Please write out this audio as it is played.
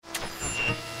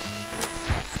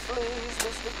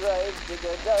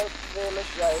Gravedigger don't feel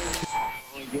ashamed.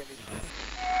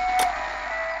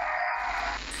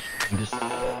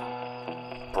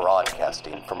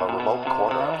 Broadcasting from a remote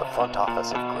corner of the front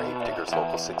office of Gravediggers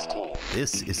Local 16.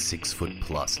 This is 6 Foot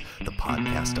Plus, the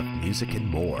podcast of music and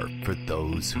more for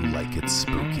those who like it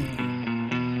spooky.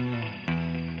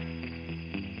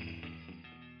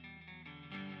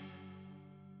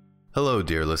 Hello,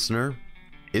 dear listener.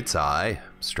 It's I,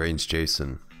 Strange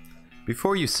Jason.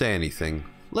 Before you say anything,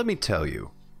 let me tell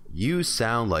you, you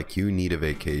sound like you need a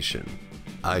vacation.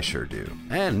 I sure do.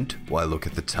 And, why look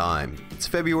at the time. It's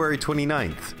February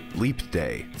 29th, Leap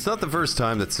Day. It's not the first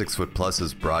time that 6 Foot Plus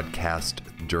is broadcast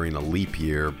during a leap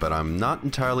year, but I'm not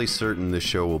entirely certain this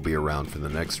show will be around for the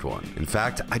next one. In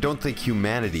fact, I don't think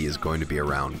humanity is going to be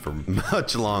around for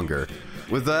much longer.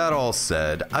 With that all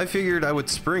said, I figured I would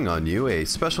spring on you a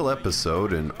special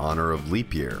episode in honor of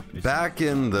Leap Year. Back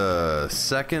in the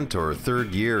second or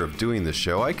third year of doing the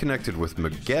show, I connected with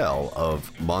Miguel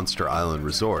of Monster Island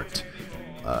Resort.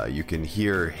 You can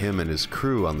hear him and his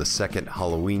crew on the second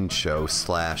Halloween show /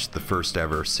 the first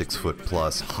ever 6 Foot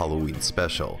Plus Halloween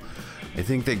special. I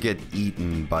think they get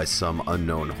eaten by some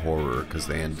unknown horror because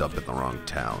they end up in the wrong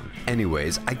town.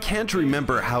 Anyways, I can't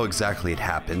remember how exactly it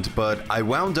happened, but I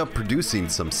wound up producing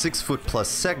some 6 Foot Plus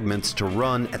segments to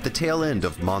run at the tail end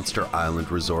of Monster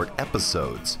Island Resort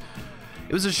episodes.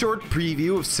 It was a short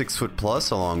preview of 6 Foot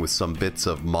Plus along with some bits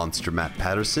of Monster Matt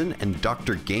Patterson and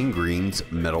Dr. Gangrene's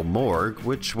Metal Morgue,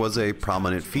 which was a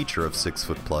prominent feature of 6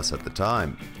 Foot Plus at the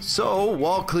time. So,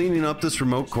 while cleaning up this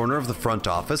remote corner of the front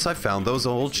office, I found those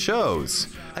old shows.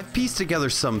 I've pieced together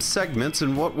some segments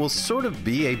in what will sort of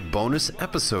be a bonus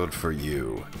episode for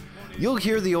you. You'll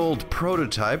hear the old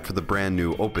prototype for the brand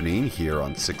new opening here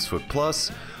on 6 Foot Plus,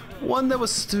 one that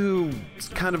was to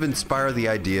kind of inspire the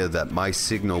idea that my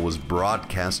signal was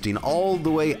broadcasting all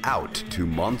the way out to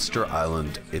Monster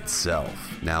Island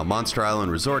itself. Now, Monster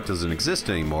Island Resort doesn't exist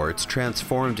anymore. It's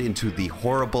transformed into the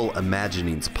Horrible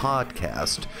Imaginings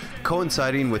podcast,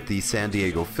 coinciding with the San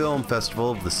Diego Film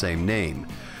Festival of the same name.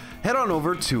 Head on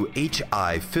over to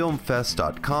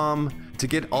hifilmfest.com to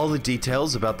get all the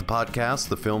details about the podcast,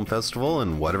 the film festival,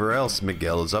 and whatever else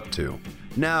Miguel is up to.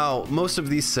 Now, most of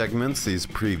these segments, these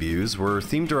previews, were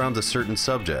themed around a certain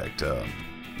subject.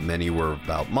 Many were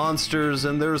about monsters,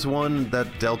 and there's one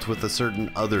that dealt with a certain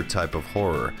other type of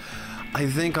horror. I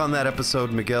think on that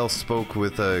episode, Miguel spoke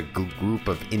with a group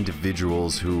of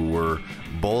individuals who were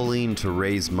bowling to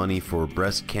raise money for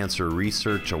breast cancer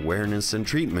research, awareness, and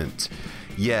treatment.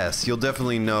 Yes, you'll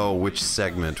definitely know which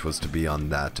segment was to be on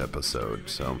that episode.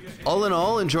 So, all in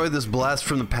all, enjoy this blast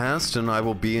from the past, and I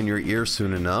will be in your ear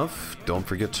soon enough. Don't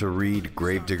forget to read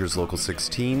Gravediggers Local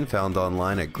 16, found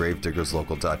online at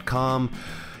gravediggerslocal.com.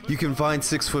 You can find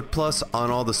 6 Foot Plus on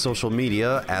all the social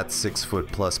media at 6 Foot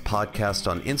Plus Podcast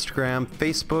on Instagram,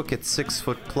 Facebook at 6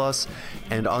 Foot Plus,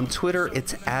 and on Twitter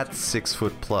it's at 6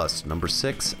 Foot Plus, number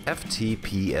 6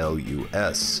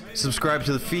 FTPLUS. Subscribe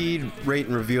to the feed, rate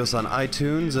and review us on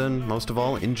iTunes, and most of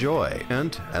all, enjoy.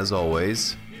 And as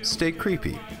always, stay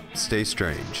creepy, stay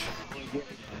strange. My name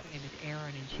is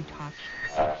Erin, and she talks.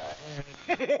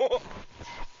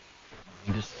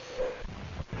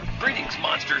 Greetings,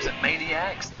 monsters and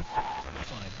maniacs.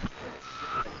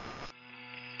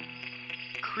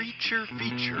 Creature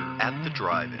feature at the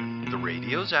drive-in. The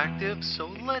radio's active, so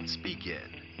let's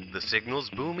begin. The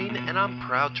signal's booming, and I'm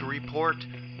proud to report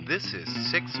this is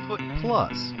 6 Foot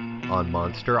Plus on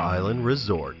Monster Island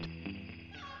Resort.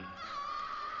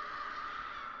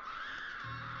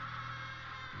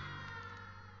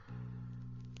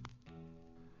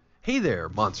 Hey there,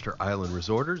 Monster Island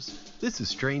Resorters. This is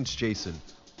Strange Jason,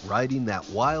 riding that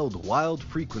wild, wild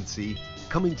frequency,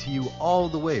 coming to you all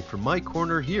the way from my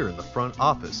corner here in the front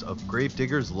office of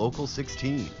Gravediggers Local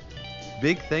 16.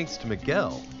 Big thanks to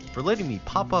Miguel for letting me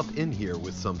pop up in here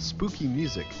with some spooky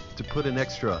music to put an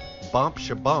extra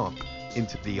bomp-sha-bomp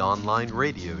into the online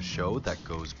radio show that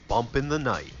goes bump in the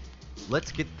night.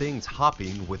 Let's get things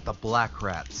hopping with the Black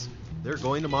Rats. They're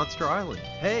going to Monster Island.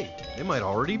 Hey, they might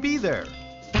already be there.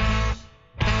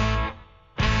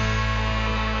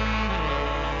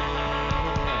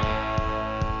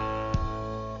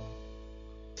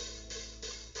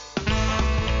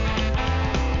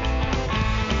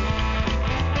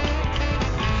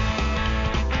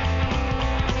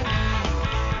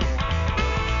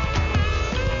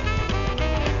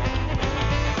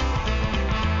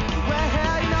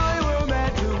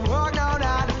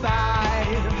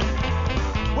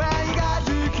 Well, you got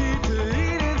to keep to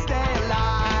eat and stay alive.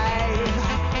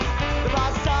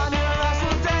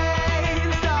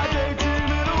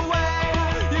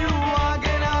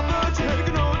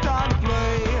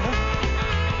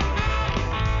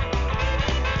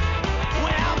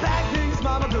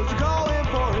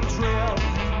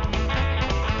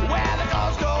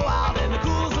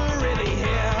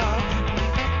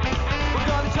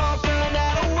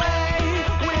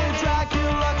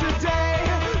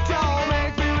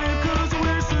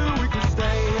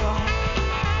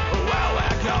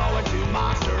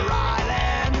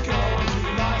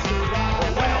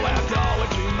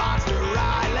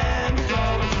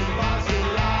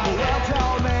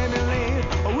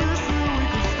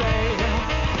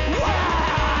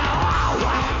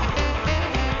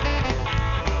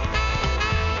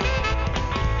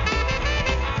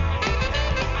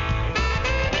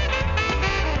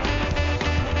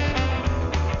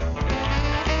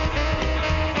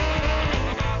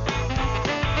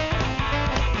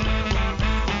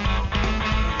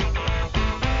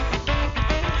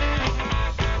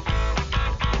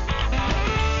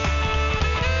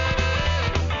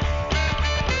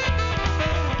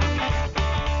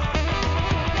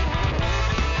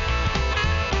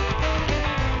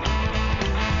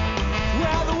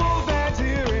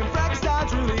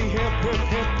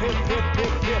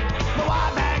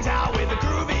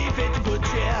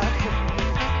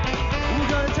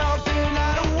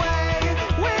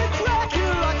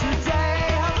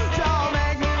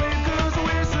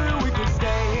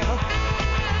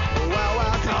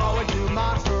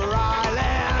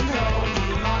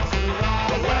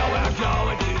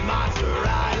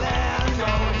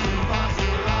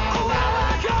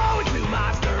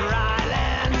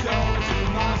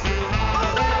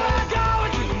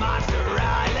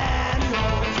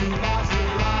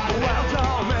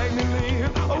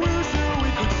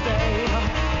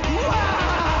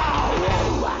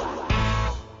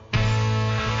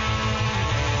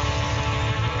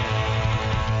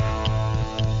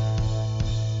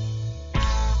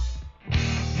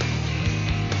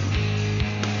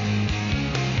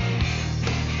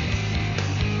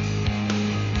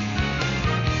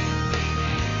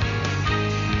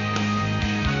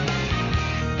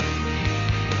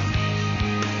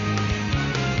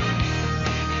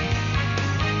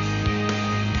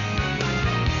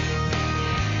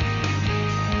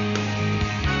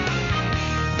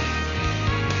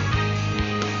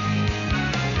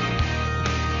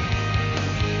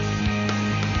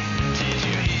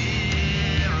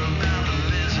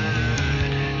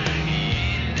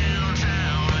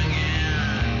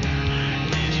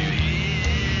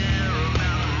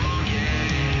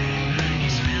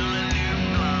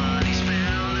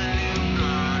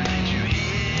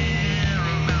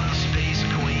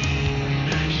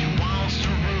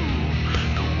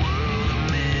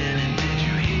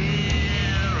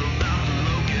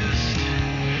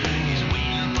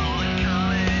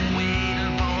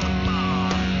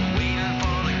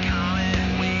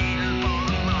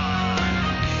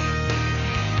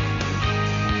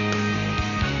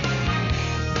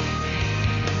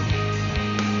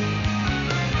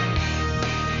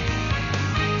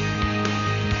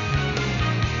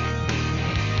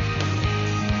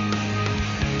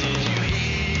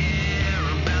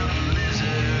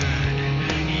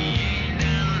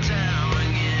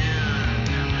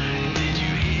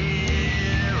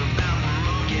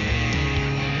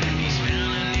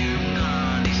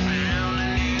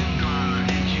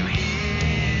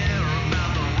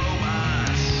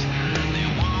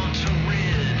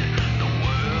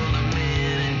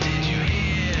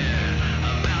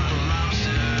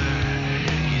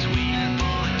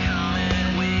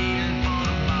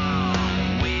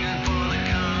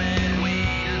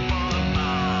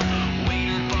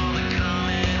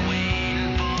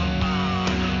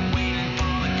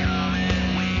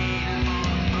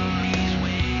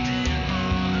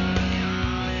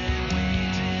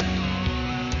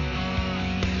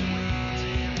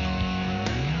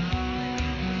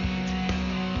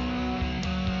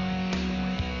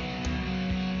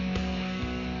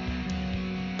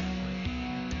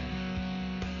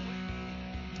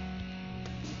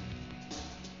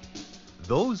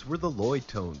 Those were the Lloyd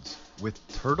Tones with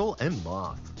Turtle and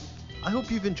Moth. I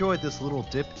hope you've enjoyed this little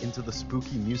dip into the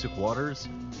spooky music waters.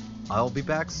 I'll be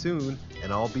back soon,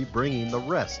 and I'll be bringing the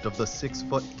rest of the 6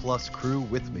 Foot Plus crew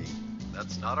with me.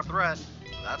 That's not a threat,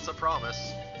 that's a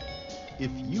promise.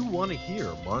 If you want to hear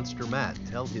Monster Matt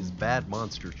tell his bad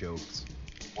monster jokes,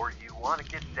 or you want to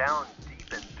get down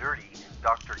deep and dirty in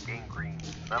Dr.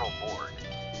 Gangrene's metal board,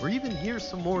 or even hear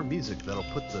some more music that'll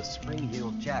put the spring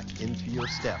heel jack into your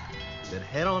step, then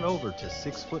head on over to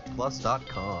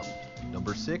 6footplus.com.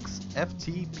 Number 6,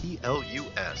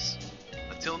 FTPLUS.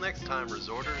 Until next time,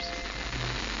 resorters.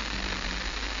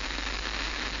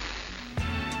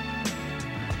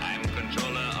 I'm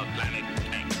controller of Planet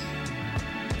X.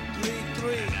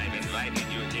 3-3. And I've invited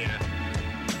you here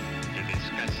to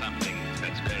discuss something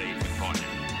that's very important.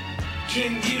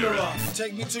 King Ghidorah,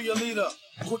 take me to your leader.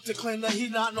 Quick to claim that he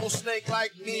not no snake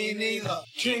like me neither.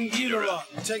 King Ghidorah,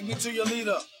 take me to your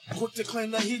leader. Quick to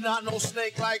claim that he not no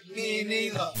snake like me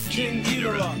neither. King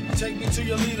Ghidorah, take me to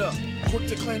your leader. Quick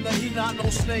to claim that he not no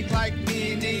snake like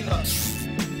me neither.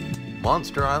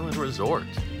 Monster Island Resort.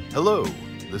 Hello,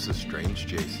 this is Strange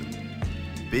Jason.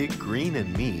 Big, green,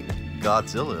 and mean,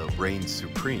 Godzilla reigns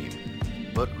supreme.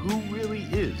 But who really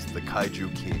is the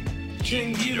Kaiju King?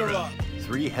 King Ghidorah.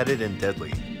 Three-headed and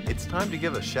deadly, it's time to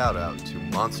give a shout out to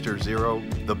Monster Zero,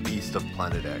 the Beast of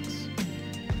Planet X.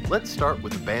 Let's start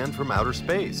with a band from outer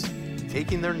space,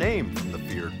 taking their name from the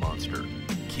feared monster,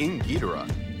 King Ghidorah,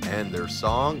 and their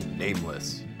song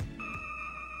Nameless.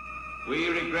 We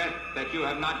regret that you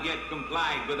have not yet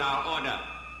complied with our order.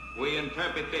 We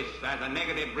interpret this as a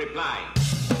negative reply.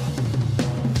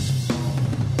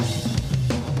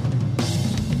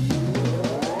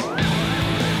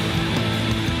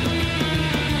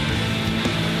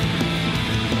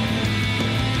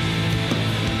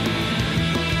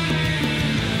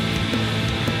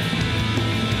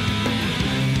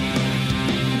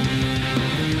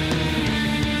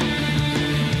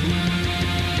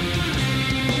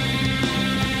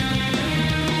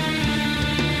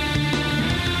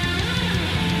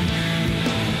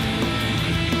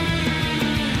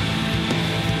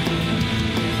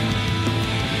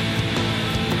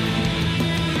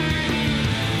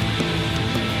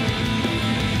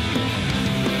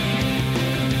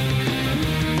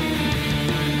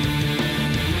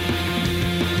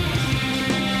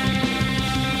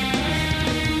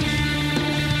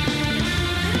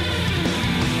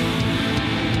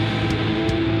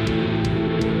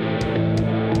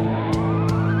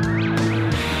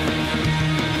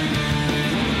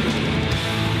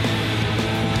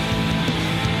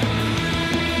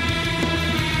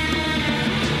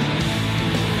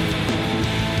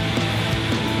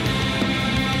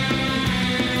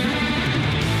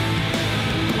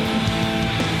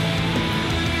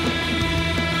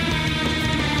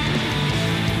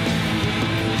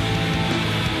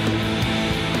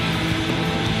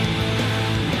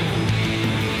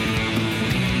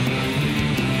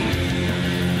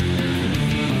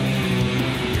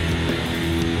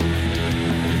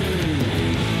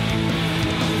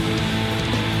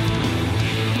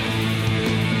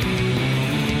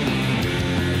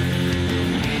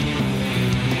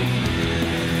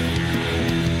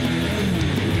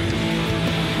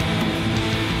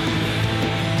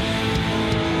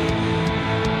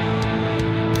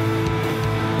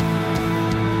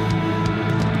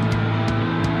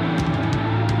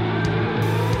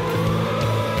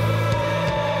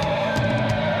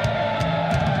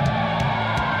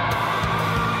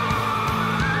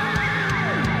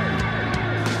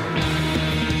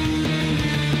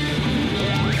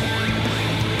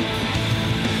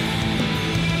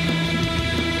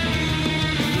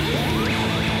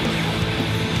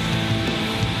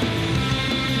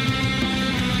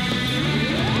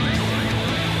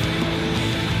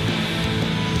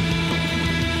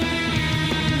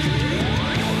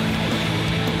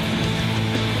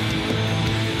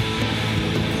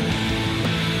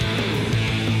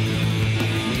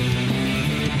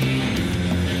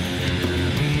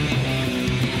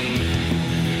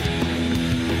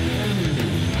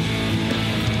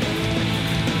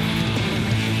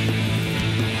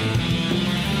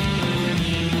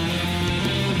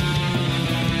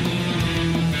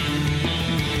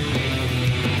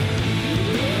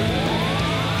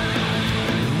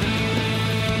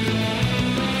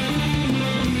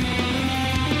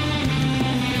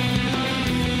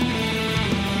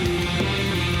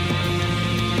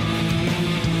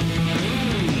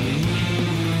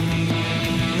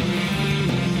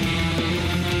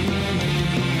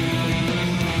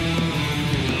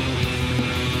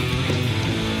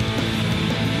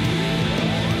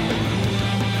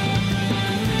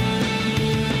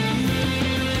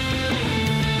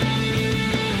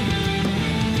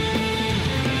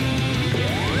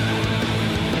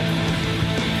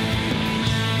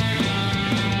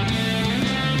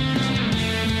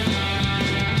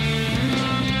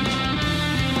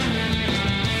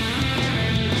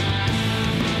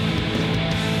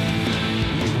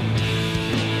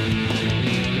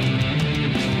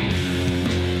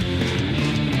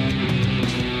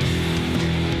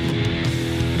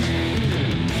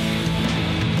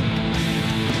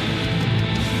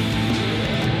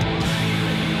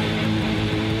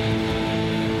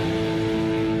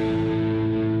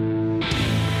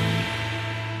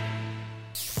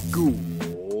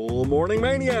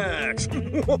 morning, Maniacs!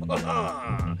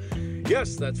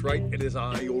 Yes, that's right. It is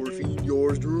I, your feed,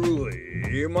 yours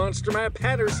truly, Monster Matt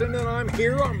Patterson, and I'm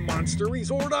here on Monster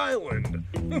Resort Island.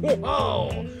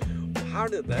 Wow! How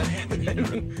did that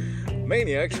happen?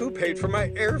 Maniacs, who paid for my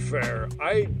airfare?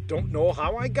 I don't know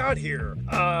how I got here.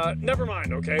 Never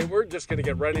mind, okay? We're just gonna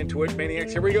get right into it,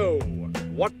 Maniacs. Here we go.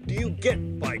 What do you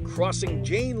get by crossing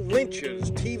Jane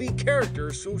Lynch's TV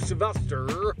character, Sue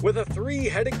Sylvester, with a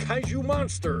three-headed kaiju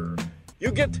monster?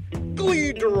 You get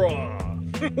Ghidorah.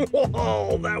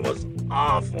 Whoa, that was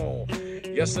awful.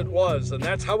 Yes, it was, and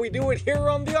that's how we do it here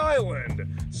on the island.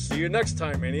 See you next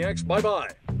time, Maniacs. Bye-bye.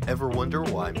 Ever wonder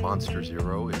why Monster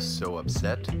Zero is so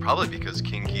upset? Probably because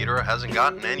King Ghidorah hasn't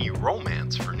gotten any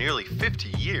romance for nearly 50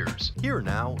 years. Here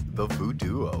now, the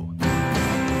Voodoo-O.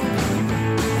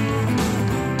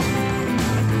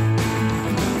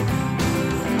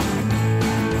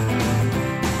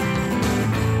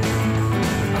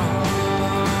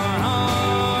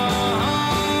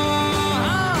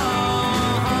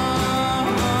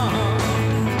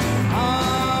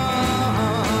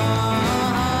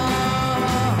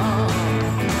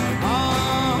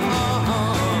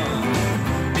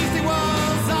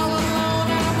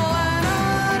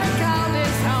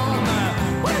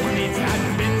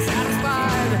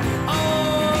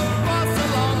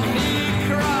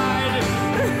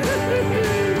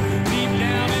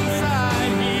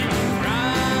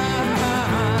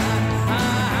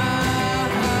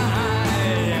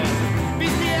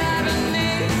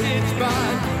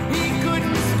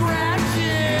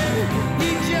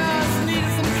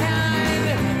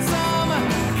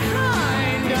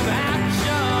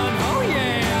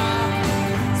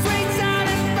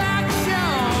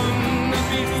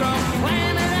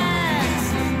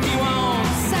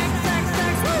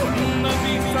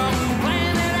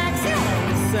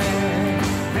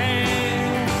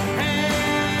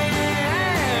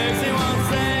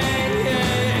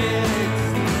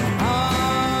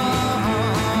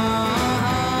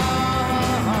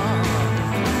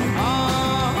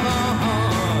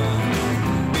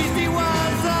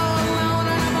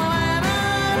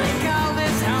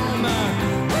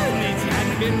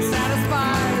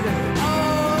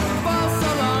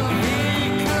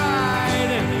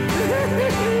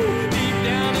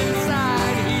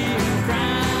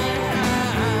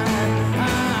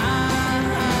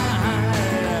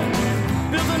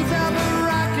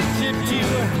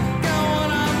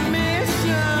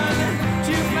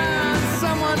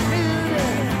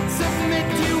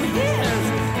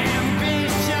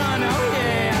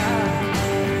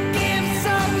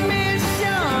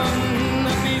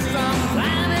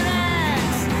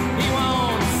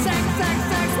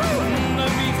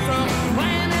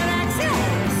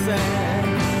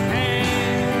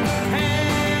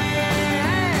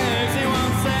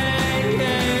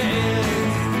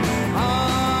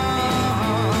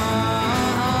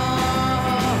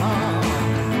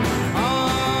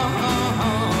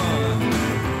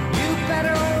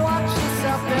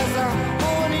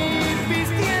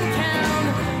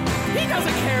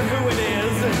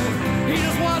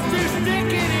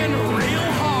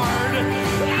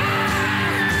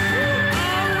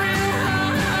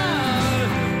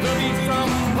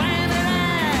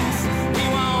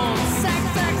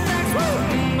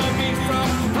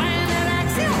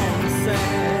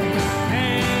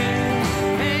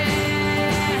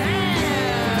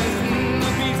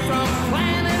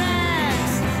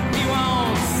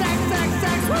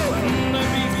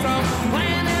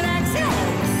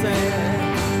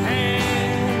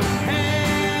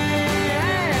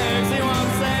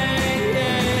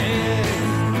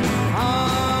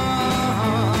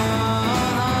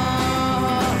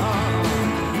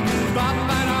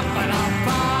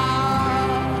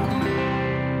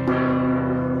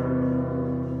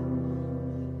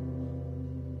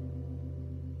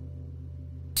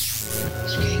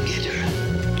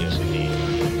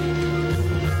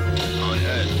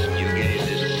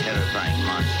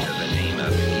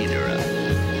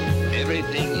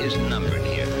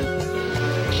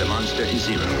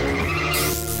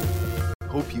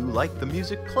 Hope you like the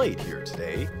music played here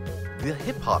today. The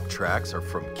hip-hop tracks are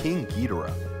from King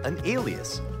Ghidorah, an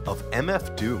alias of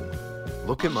MF Doom.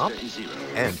 Look him up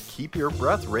and keep your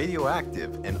breath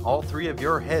radioactive and all three of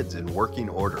your heads in working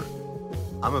order.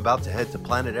 I'm about to head to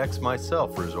Planet X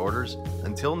myself, Resorters.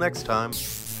 Until next time.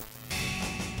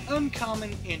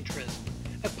 Uncommon Interest,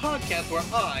 a podcast where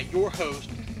I, your host,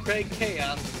 Craig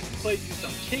Chaos, plays you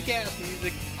some kick-ass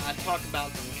music. I talk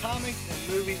about some comics and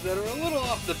movies that are a little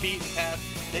off the beaten path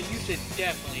that you should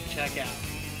definitely check out.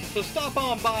 So stop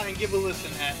on by and give a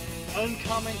listen at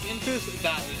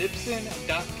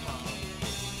uncommoninterest.libsyn.com.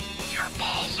 Your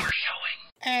balls are showing.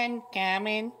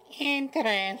 Uncommon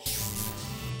interest.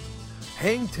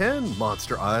 Hang 10,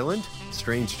 Monster Island.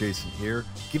 Strange Jason here,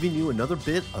 giving you another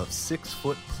bit of 6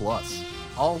 Foot Plus,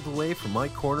 all the way from my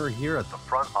corner here at the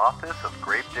front office of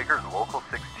Gravediggers Local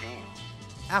 16.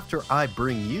 After I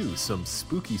bring you some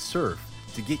spooky surf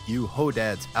to get you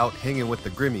hodads out hanging with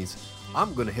the Grimmies,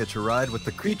 I'm gonna hitch a ride with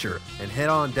the creature and head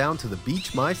on down to the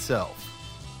beach myself.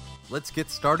 Let's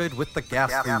get started with the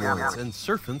ghastly ones and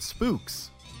surfing spooks.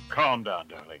 Calm down,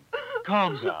 darling.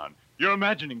 Calm down. You're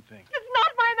imagining things. It's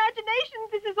not my imagination.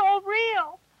 This is all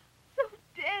real. So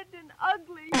dead and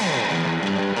ugly.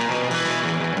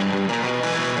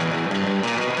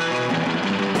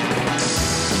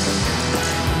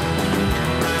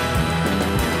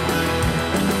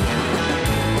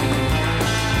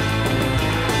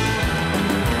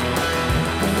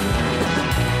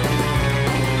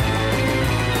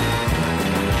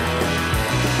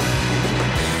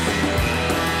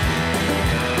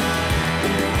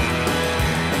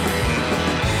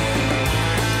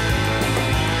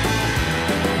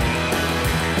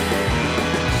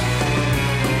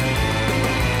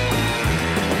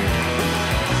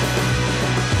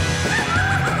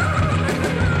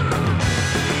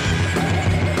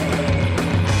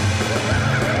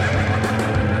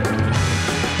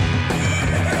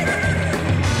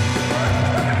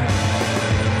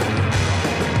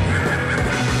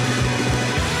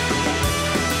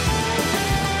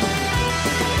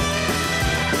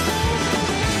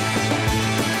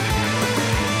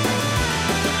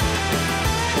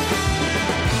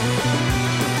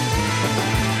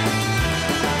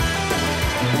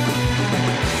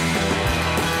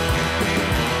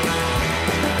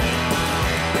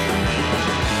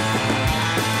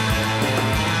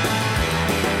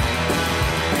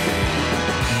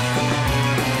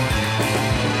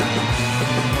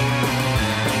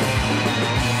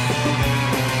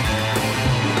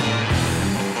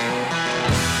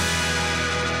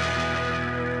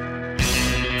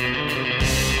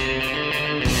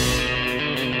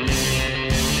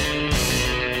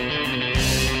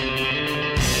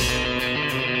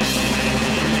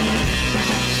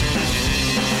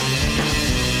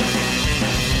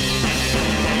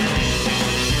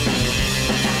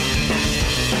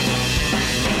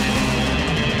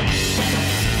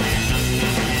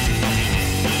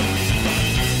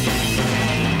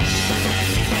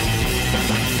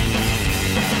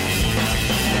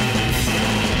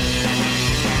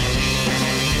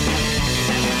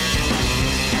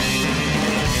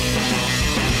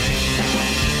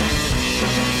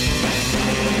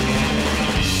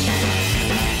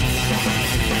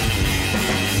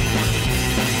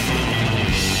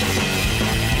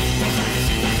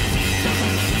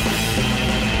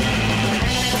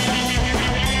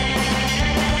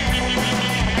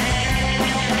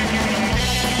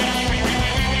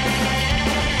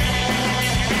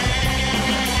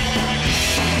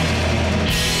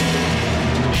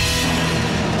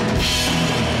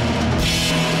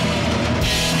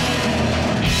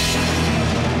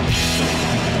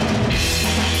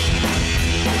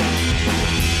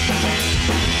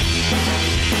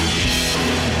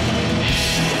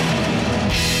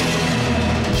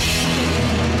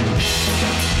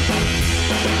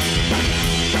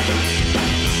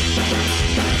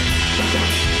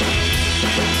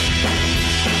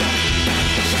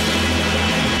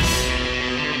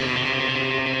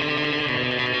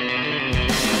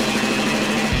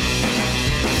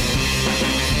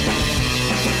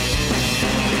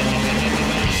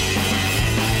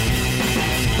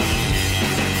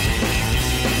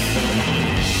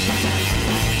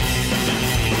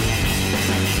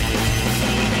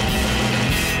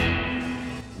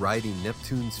 Riding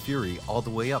Neptune's fury all the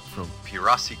way up from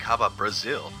Piracicaba,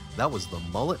 Brazil. That was the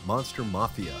Mullet Monster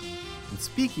Mafia. And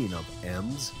speaking of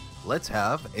M's, let's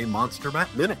have a Monster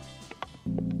Matt Minute.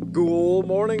 Good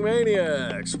morning,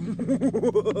 maniacs!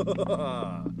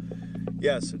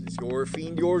 Yes, it is your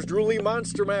fiend, yours truly,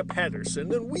 Monster Matt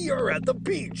Patterson, and we are at the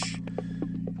beach.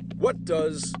 What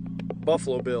does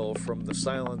Buffalo Bill from The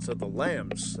Silence of the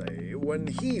Lambs say when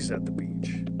he's at the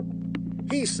beach?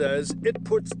 He says it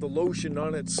puts the lotion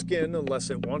on its skin unless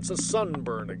it wants a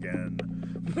sunburn again.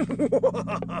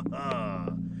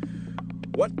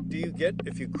 What do you get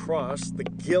if you cross the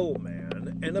Gill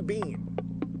Man and a bean?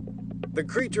 The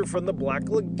creature from the Black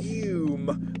Lagoon.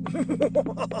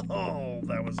 Oh,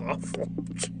 that was awful.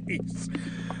 Jeez.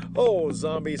 Oh,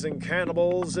 zombies and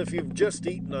cannibals, if you've just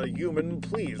eaten a human,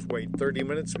 please wait 30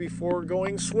 minutes before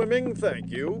going swimming.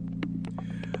 Thank you.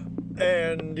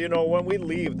 And, you know, when we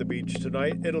leave the beach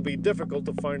tonight, it'll be difficult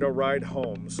to find a ride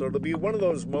home. So it'll be one of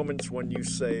those moments when you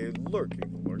say,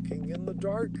 lurking lurking in the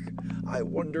dark. I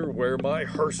wonder where my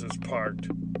hearse is parked.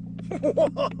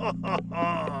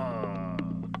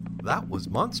 That was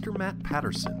Monster Matt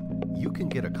Patterson. You can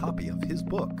get a copy of his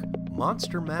book,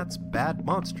 Monster Matt's Bad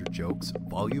Monster Jokes,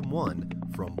 Volume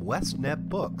 1, from Westnet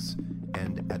Books,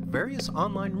 and at various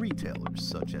online retailers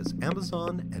such as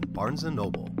Amazon and Barnes &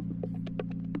 Noble.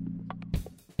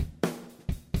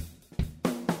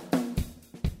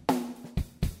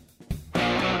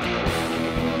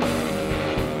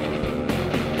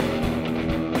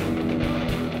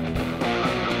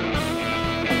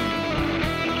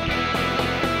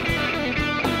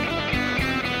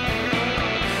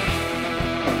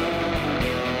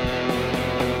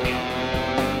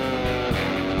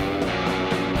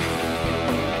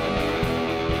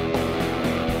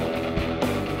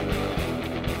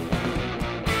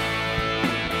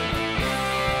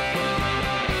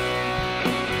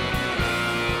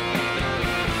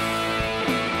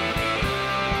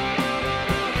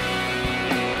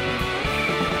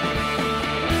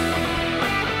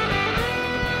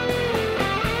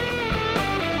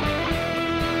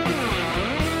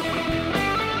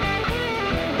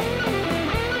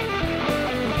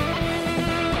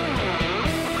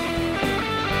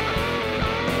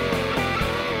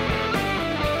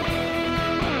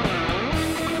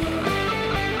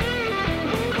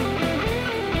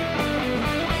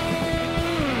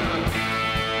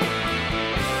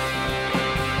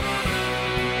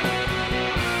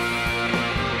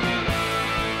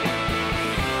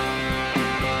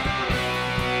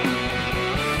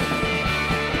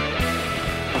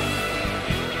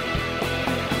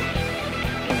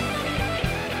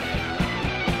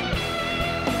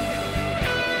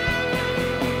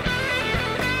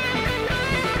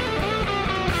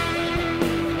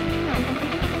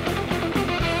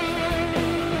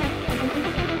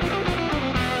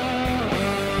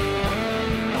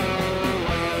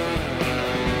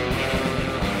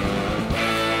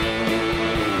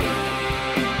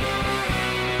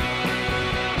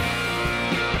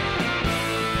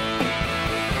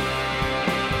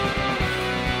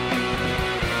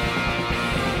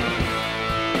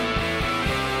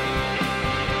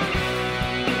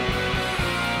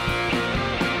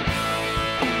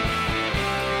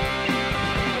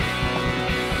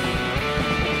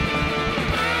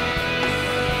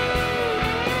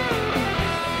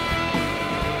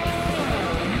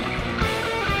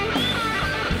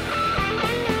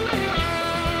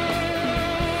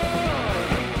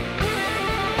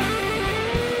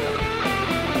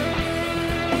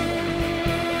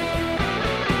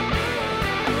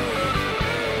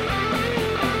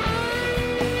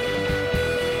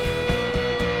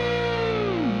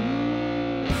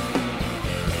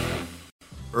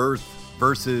 Earth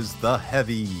versus the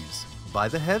Heavies by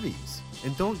the Heavies.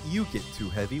 And don't you get too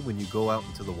heavy when you go out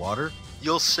into the water.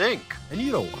 You'll sink, and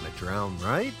you don't want to drown,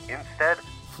 right? Instead,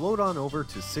 float on over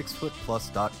to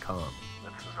 6footplus.com.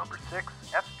 That's the number 6,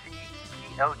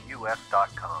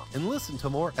 FTPLUS.com. And listen to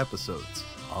more episodes.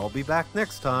 I'll be back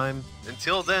next time.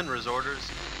 Until then,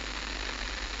 resorters.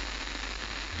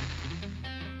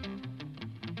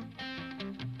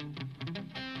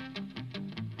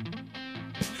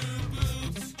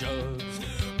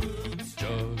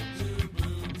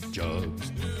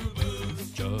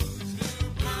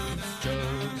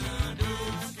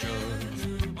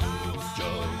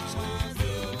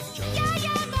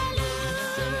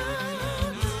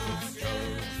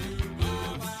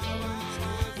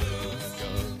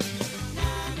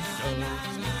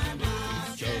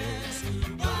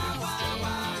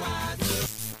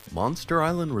 Monster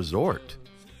Island Resort.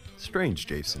 Strange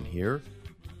Jason here.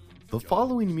 The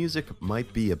following music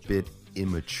might be a bit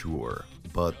immature,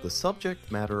 but the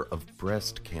subject matter of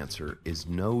breast cancer is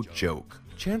no joke.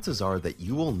 Chances are that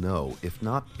you will know, if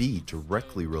not be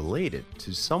directly related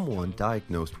to someone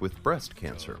diagnosed with breast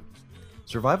cancer.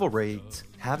 Survival rates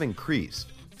have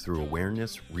increased through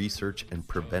awareness, research, and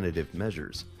preventative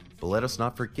measures, but let us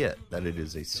not forget that it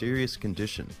is a serious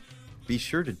condition. Be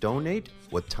sure to donate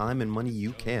what time and money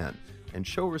you can, and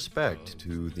show respect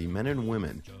to the men and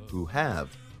women who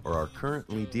have or are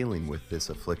currently dealing with this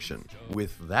affliction.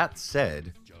 With that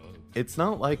said, it's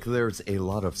not like there's a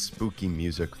lot of spooky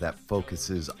music that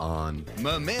focuses on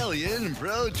mammalian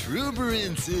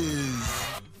protuberances.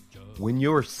 When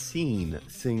your scene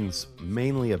sings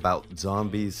mainly about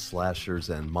zombies, slashers,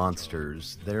 and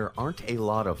monsters, there aren't a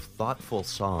lot of thoughtful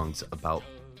songs about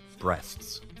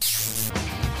breasts.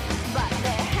 But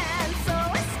their hands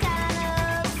always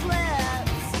kind of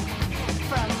slips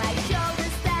from my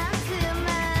shoulders down to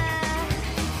my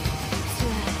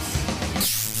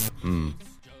chest.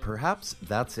 Perhaps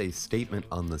that's a statement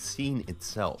on the scene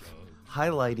itself.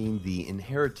 highlighting the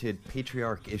inherited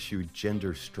patriarch-issued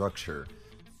gender structure.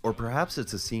 Or perhaps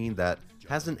it's a scene that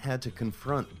hasn't had to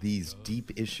confront these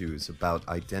deep issues about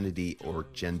identity or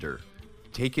gender.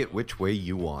 Take it which way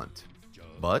you want.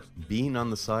 But being on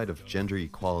the side of gender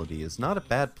equality is not a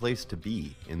bad place to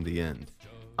be in the end.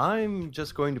 I'm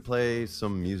just going to play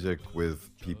some music with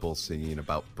people singing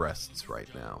about breasts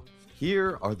right now.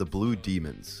 Here are the Blue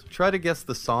Demons. Try to guess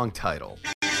the song title.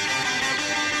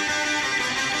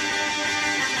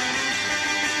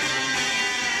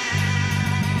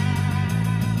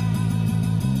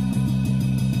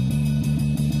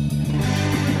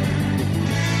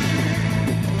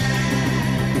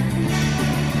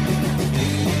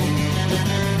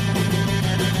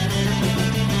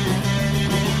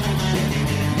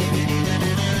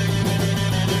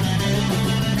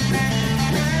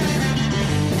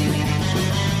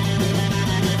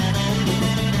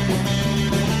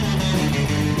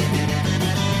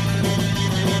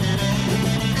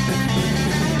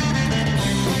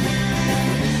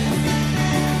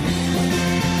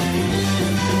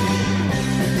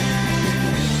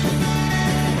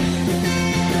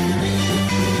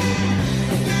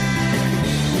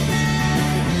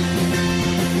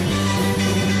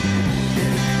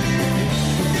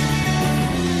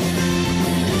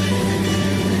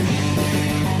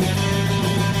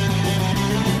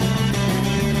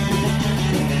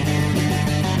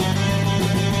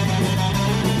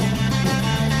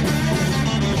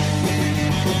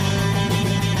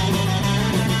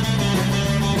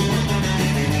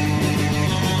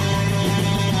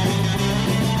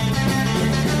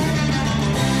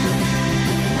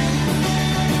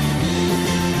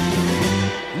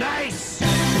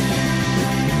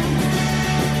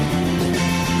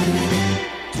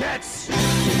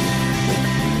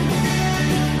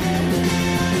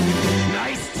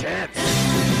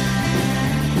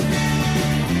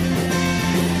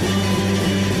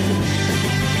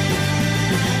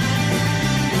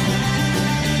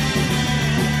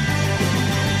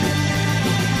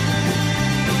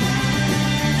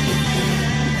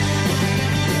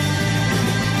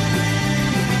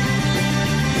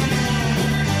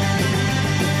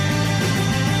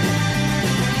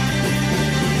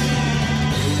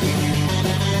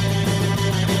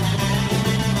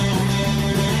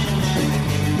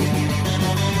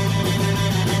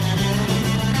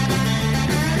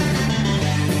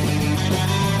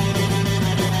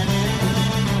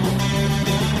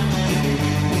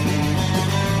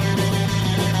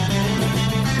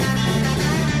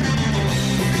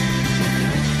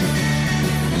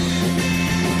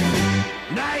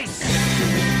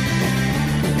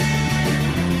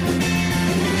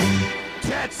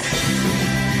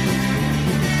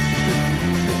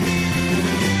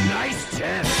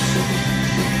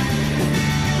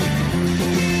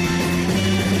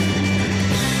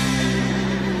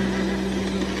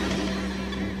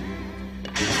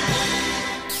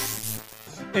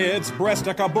 It's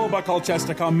breastical, bubical,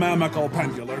 chestical, mammical,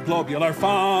 pendular, globular,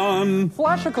 fun.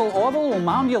 Flashical, orbital,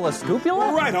 moundula,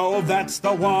 scupula? Righto, that's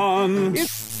the one.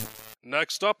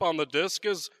 Next up on the disc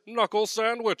is Knuckle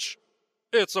Sandwich.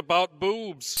 It's about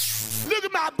boobs. Look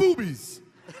at my boobies.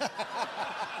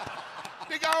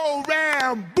 Big old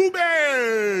round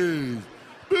boobies.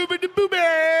 Booby the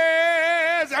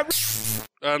boobies.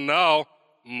 And now,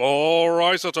 more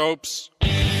Isotopes.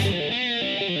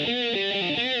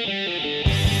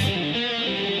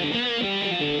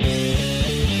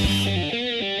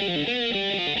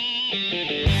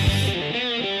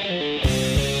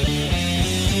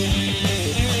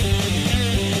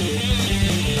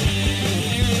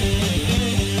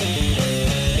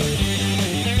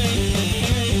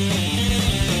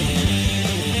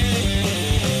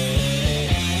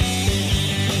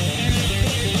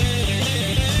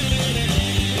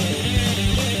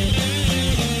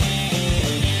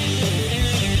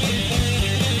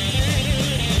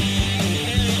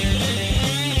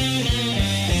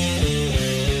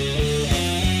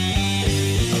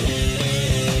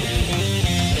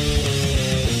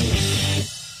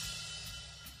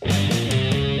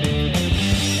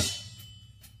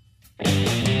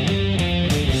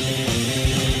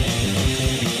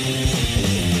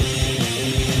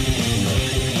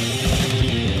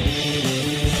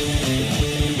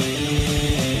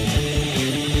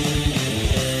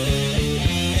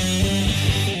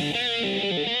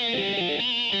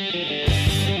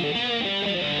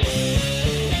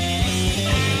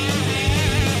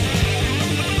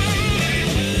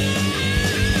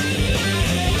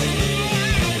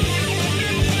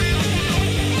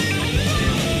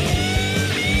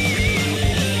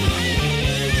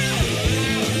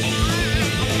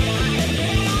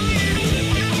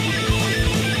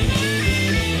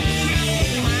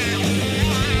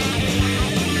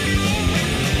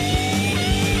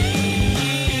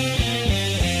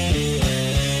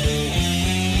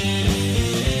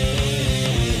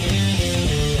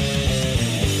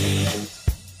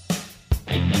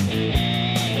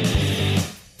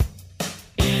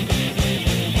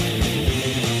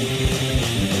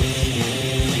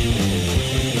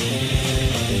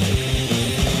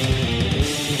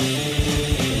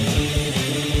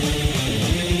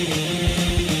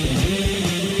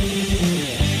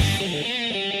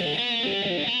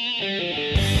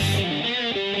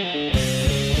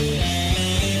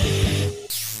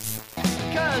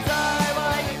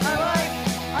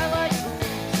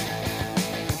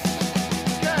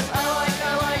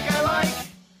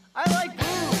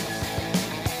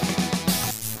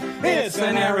 It's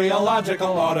an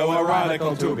areological,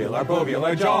 autoerotical, tubular,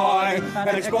 bovular joy.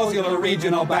 An exposular,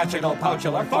 regional, bachical,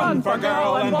 pouchular, fun for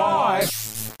girl and boy.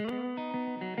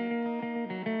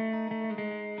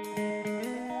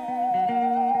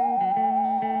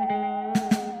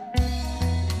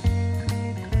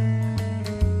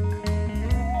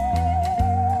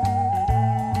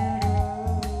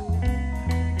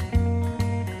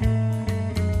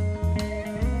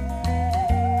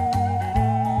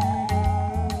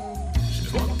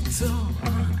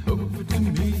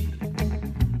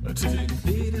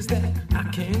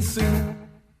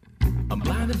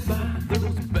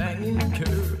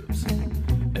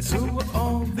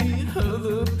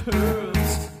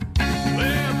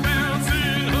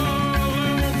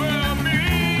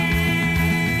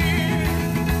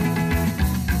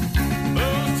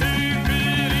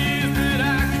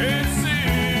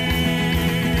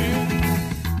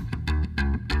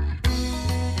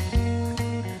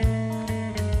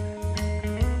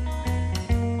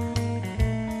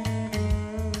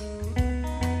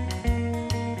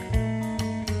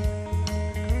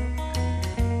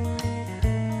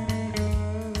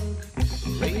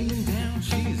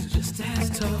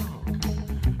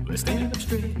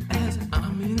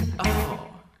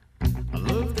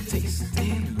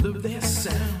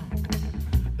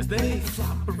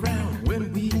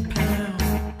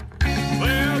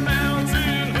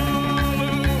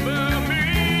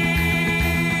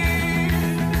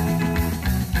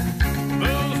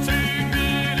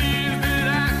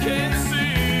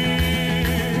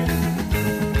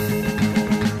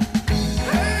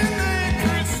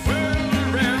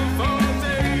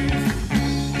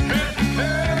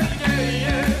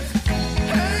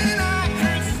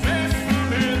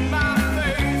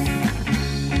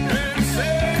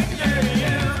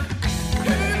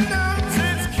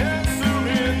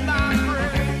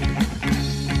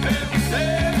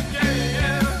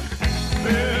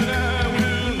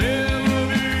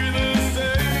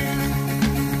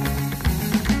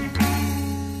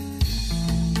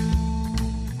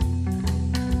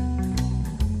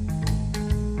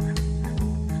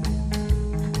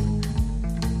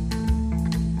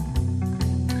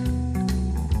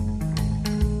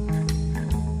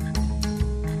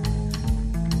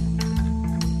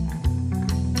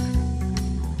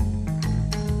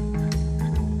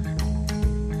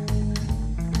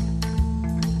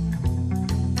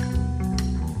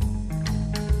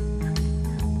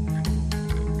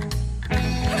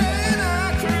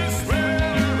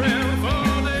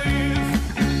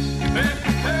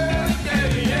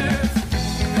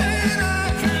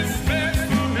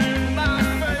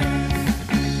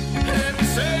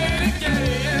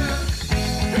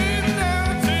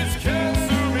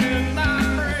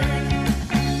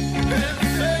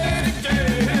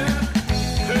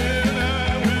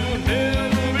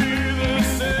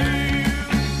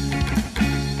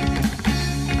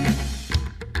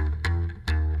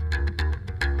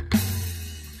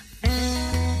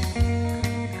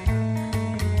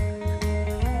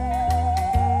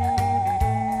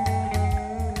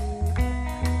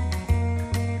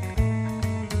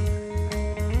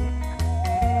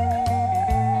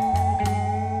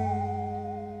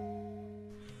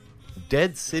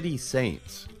 Dead City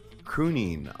Saints,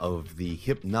 crooning of the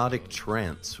hypnotic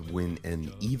trance when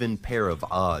an even pair of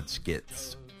odds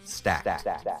gets stacked.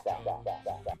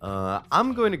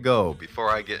 I'm going to go before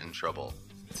I get in trouble.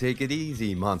 Take it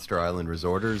easy, Monster Island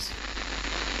resorters.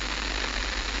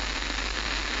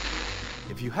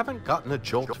 If you haven't gotten a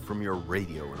jolt from your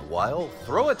radio in a while,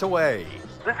 throw it away.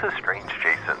 This is Strange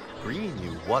Jason, bringing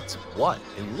you what's what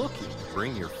and looking to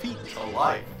bring your feet to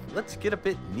life. Let's get a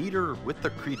bit neater with the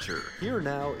creature. Here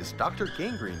now is Dr.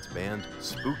 Gangrene's band,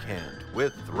 Spook Hand,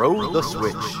 with Throw the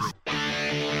Switch.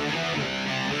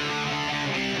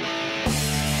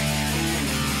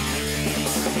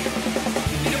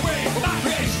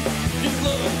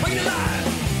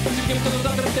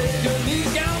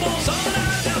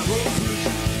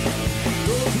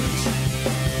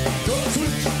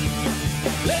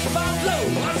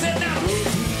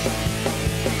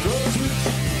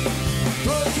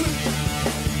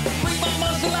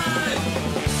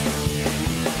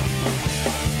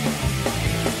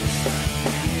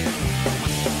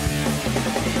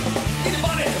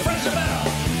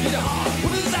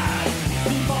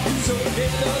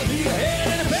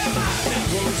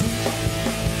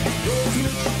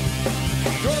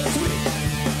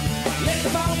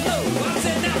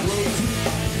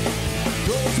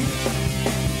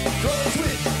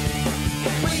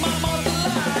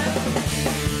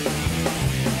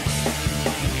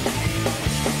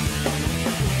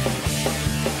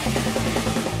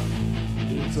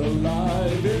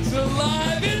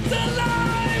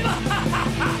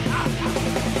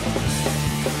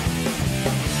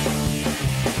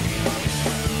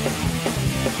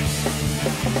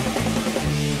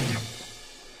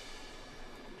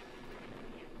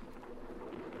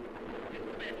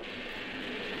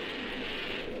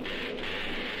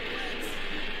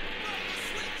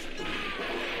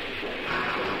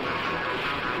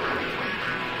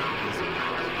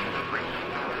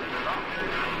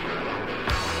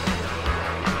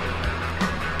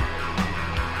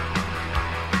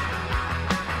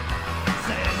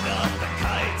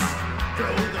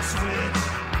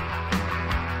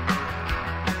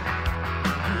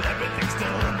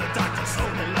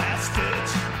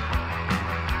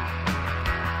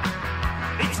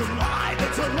 It's alive,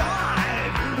 it's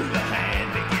alive. The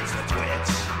hand begins to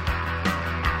twitch.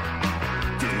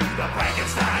 Do the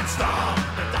Frankenstein stomp.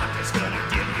 The doctor's gonna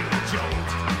give you a jolt.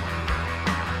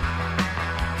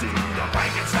 Do the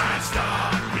Frankenstein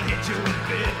stomp. He'll hit you with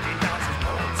 50,000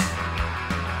 volts.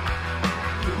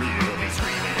 You'll be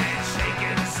screaming and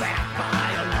shaking, zapped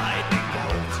by a lightning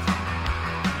bolt.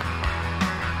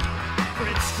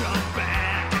 Fritz struck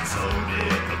back and so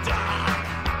did the doc.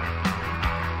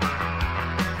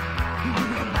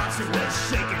 The monster was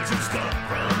shaking, too stuck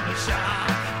from the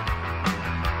shock.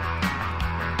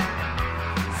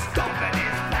 Stomping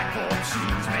his platform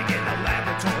shoes, making the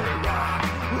laboratory rock,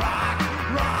 rock,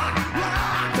 rock,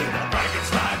 rock. Do the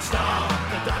Frankenstein stomp.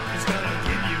 The doctor's gonna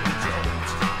give you a jolt.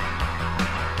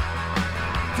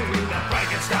 Do the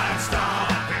Frankenstein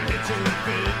stomp. He'll hit you with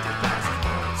 50,000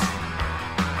 volts.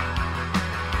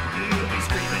 You'll be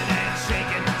screaming and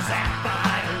shaking, zapped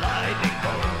by a lightning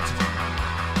bolt.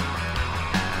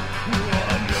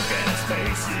 One look at his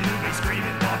face, you'll be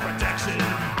screaming for protection.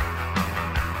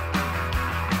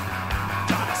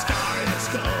 Got a scar in his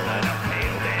skull and a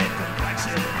pale dead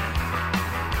complexion.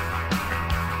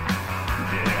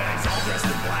 Yeah, he's all dressed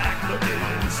in black, looking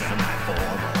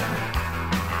semi-formal.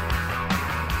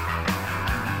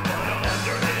 But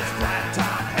under his flat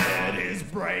top head, his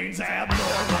brain's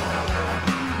abnormal.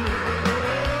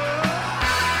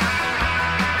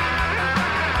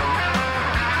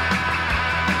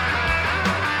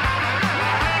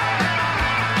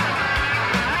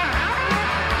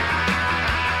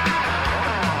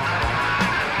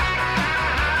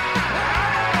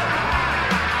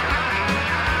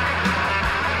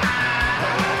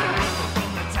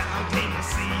 From the town came to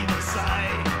see the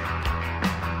sight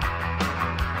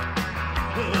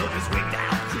of his wigged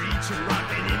out creature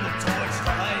rocking in the torch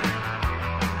light.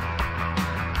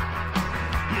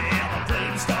 Yeah, the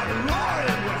flames started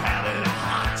roaring, we're having a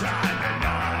hot time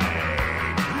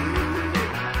tonight.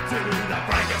 Do the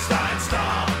Frankenstein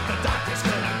stomp, the doctor's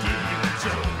gonna give you a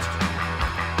jolt.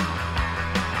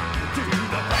 Do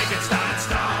the Frankenstein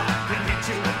stomp, he'll hit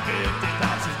you with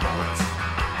 50,000 volts.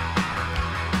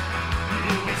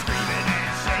 You'll be screaming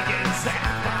and shaking,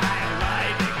 zapped by a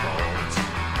lightning bolt.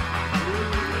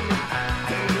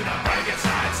 Do the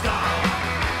Frankenstein stomp.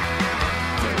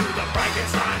 Do the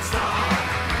Frankenstein stomp.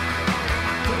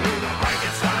 Do the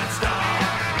Frankenstein stomp.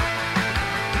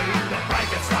 Do the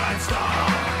Frankenstein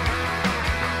stomp.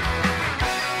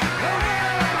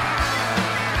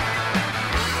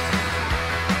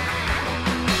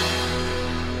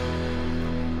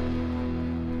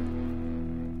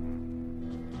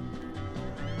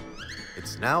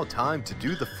 It's now time to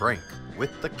do the Frank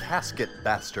with the Casket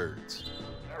Bastards.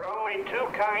 There are only two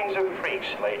kinds of freaks,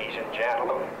 ladies and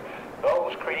gentlemen.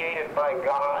 Those created by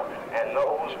God and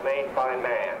those made by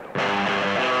man.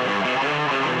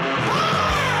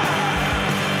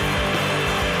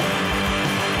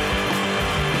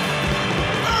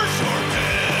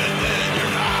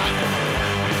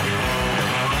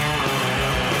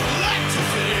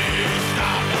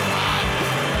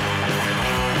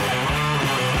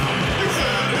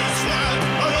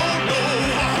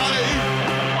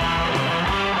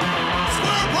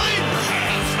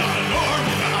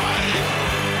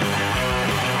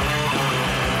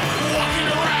 Walking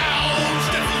around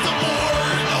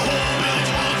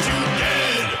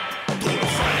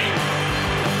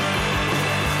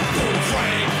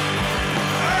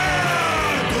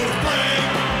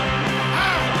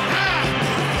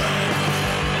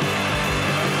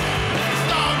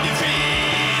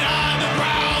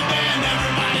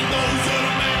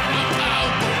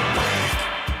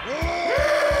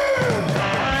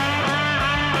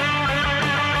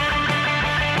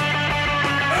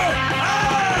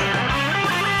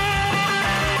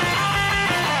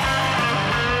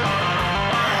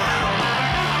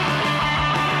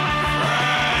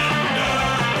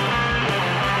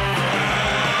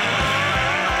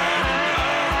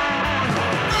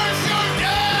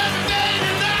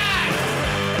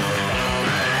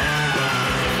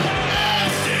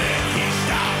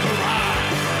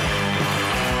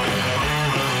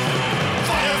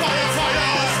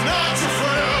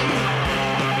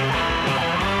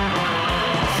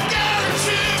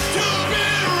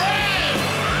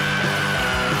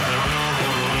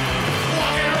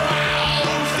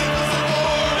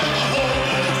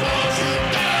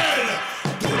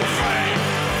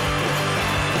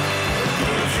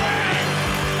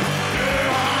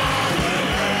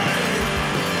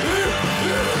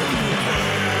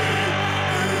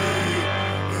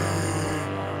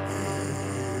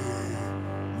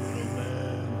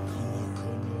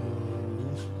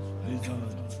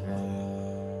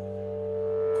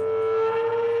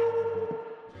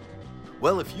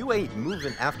Well, if you ain't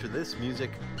moving after this music,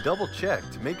 double check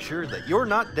to make sure that you're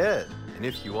not dead. And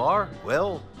if you are,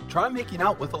 well, try making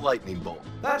out with a lightning bolt.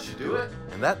 That should do it.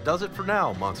 And that does it for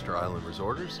now, Monster Island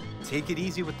Resorters. Take it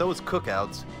easy with those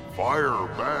cookouts. Fire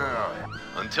bad.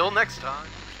 Until next time.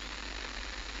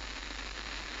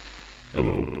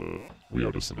 Hello, we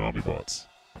are the Tsunami Bots.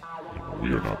 And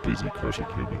we are not busy crushing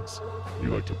humans. We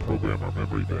like to program our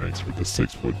memory banks with the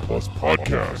 6 Foot Plus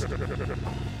podcast.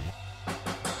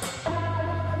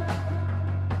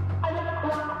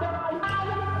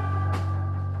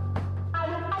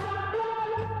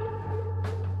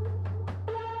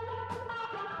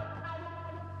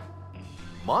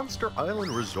 Monster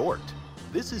Island Resort.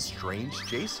 This is Strange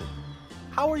Jason.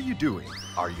 How are you doing?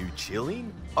 Are you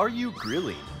chilling? Are you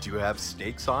grilling? Do you have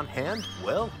steaks on hand?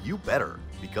 Well, you better,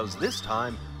 because this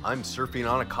time I'm surfing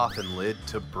on a coffin lid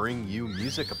to bring you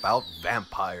music about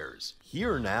vampires.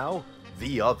 Here now,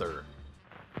 The Other.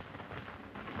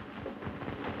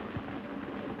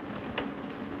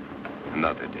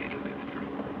 Another day to live through.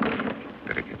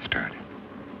 Better get started.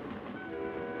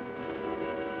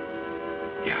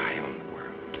 Yeah, I own the world.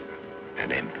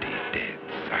 An empty, dead,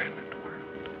 silent world.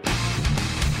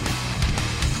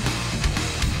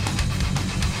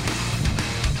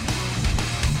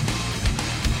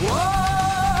 Whoa,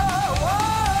 whoa.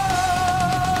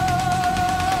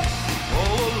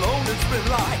 All alone it's been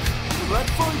like that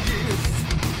for years,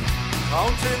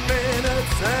 counting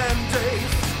minutes and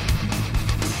days.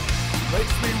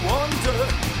 Makes me wonder,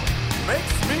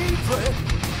 makes me dread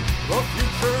the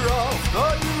future of the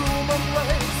human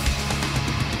race.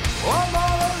 I'm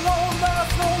all alone,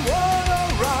 there's no one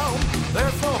around,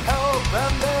 there's no help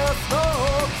and there's no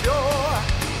cure.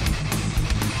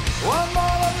 I'm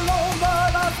all alone, the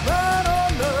last man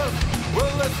on earth.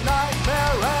 Will this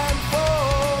nightmare end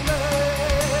for me?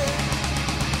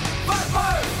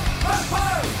 Vampires!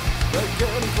 Vampires! They're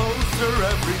getting closer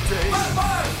every day.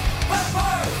 Vampires!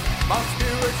 Vampires! My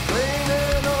spirit's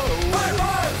fading away.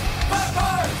 Vampires!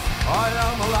 Vampires! I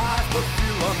am alive but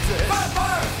feel undead.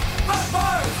 Vampires!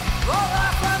 Vampires! The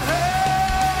laugh and hate!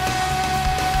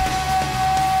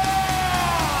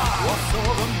 I saw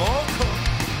them all come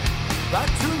back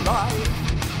to life.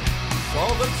 Saw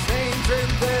the change in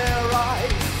their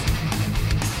eyes.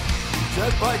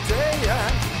 Dead by day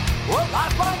and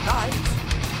alive by night.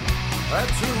 And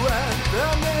to end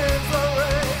their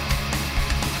misery.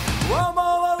 I'm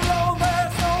all alone,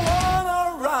 there's no one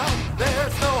around.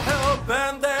 There's no help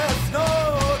and there's no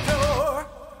cure.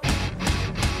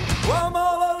 I'm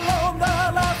all alone, the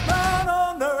last man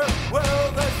on earth.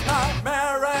 Will this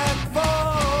nightmare end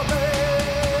for me?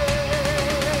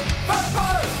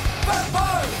 Vampires!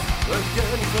 Vampires! They're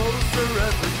getting closer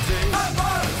every day.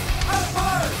 Vampires!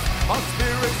 Vampires! My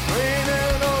spirit's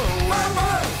draining away.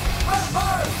 Vampires!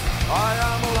 Vampires! I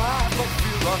am alive but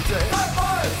feel undead.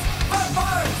 Vampires!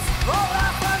 Vampires! The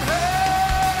laugh and hate!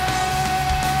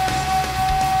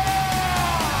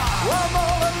 I'm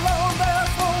all alone,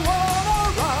 there's no one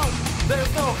around.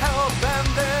 There's no help and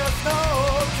there's no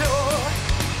cure.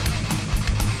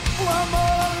 I'm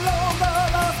all alone, the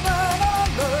last man on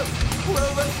earth.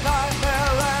 Will this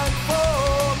nightmare end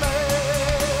for me?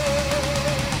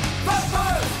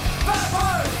 Vampires!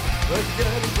 Vampires! They're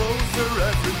getting closer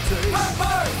every day.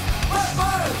 Vampires!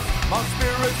 Vampires! My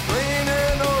spirit's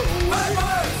draining away.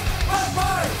 Vampires!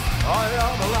 Vampires! I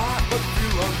am alive but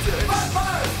feel undead.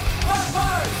 Vampires!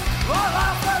 Vampires! The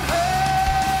laugh and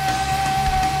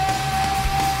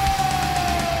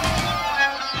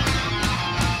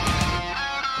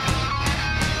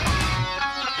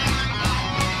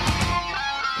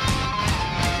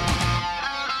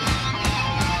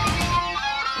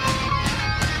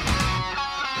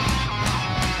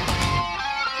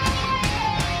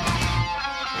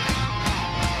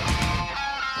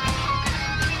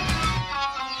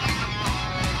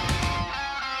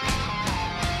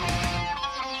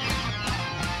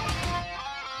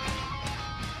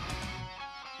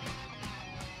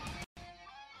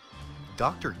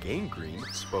Dr. Gangrene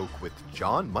spoke with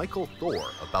John Michael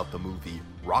Thor about the movie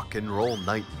Rock and Roll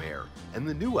Nightmare and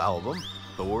the new album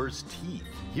Thor's Teeth.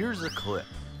 Here's a clip.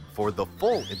 For the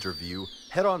full interview,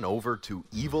 head on over to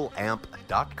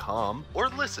evilamp.com or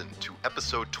listen to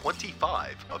episode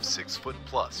 25 of 6 Foot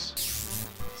Plus.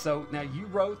 So now you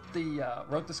wrote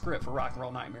the script for Rock and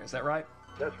Roll Nightmare, is that right?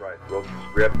 That's right. Wrote the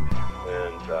script,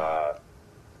 and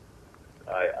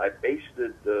I based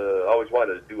it. I always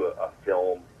wanted to do a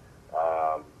film,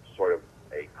 sort of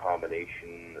a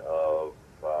combination of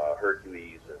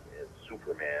Hercules and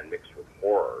Superman mixed with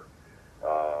horror.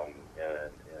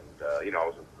 You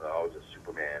know, I was a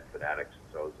Superman fanatic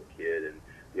since I was a kid, and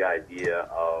the idea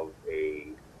of a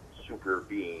super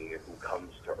being who comes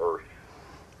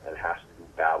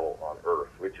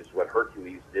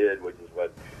Hercules did, which is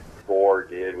what Thor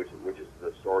did, which is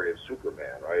the story of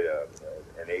Superman, right?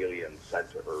 An alien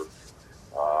sent to Earth,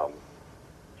 or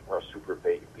a super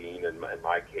being. In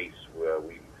my case,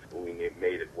 we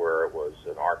made it where it was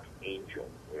an archangel.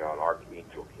 You know, an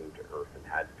archangel came to Earth and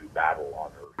had to do battle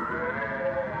on Earth.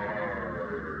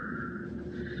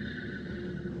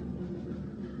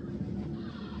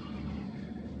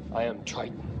 I am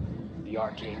Triton, the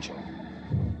Archangel.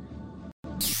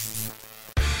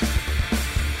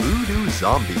 Voodoo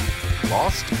Zombie,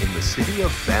 Lost in the City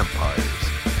of Vampires.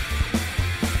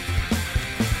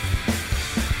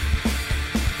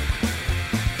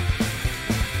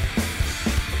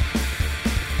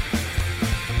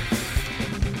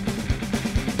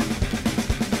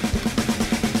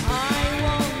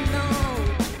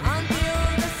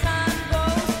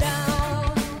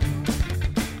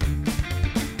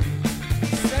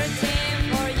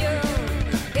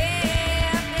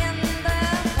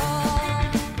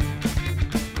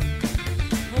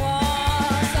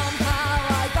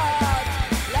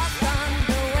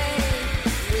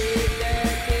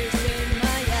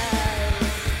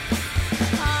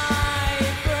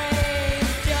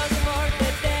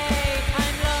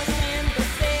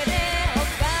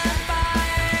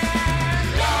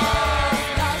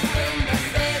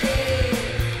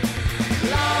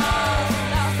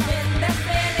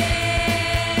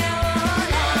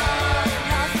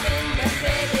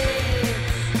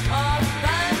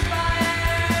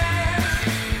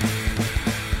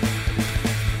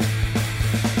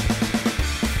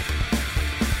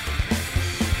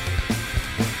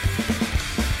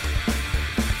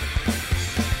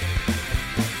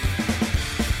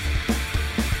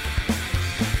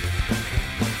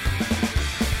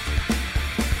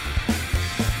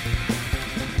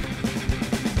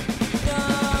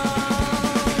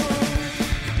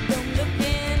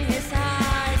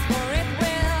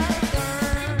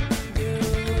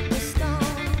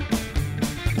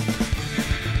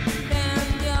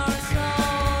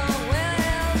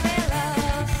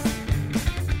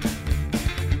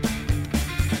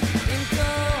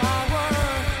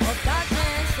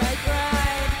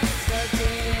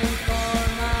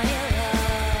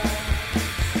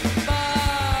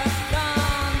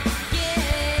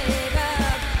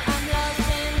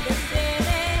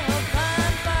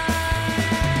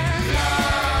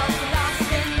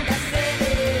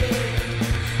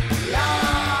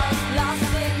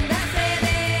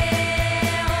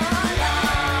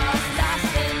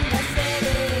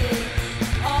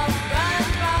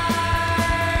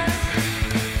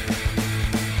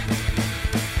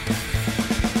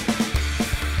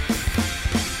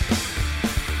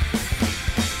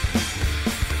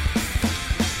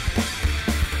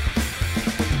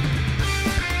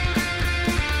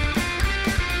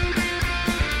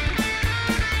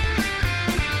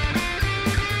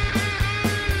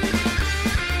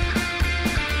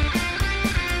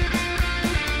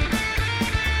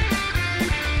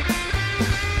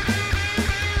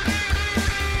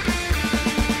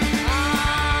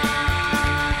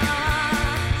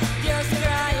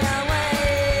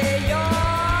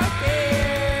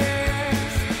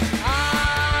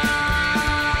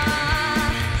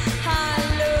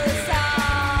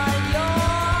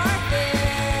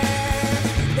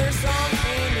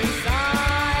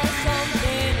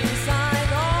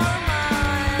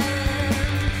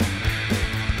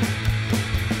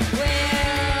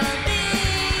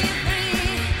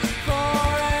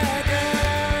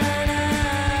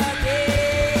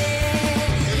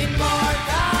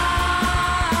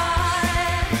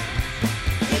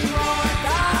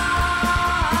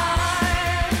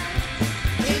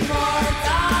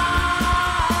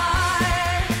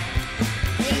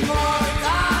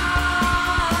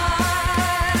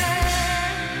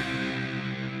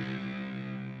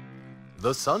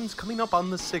 The sun's coming up on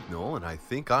the signal, and I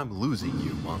think I'm losing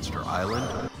you, Monster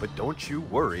Island. But don't you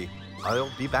worry,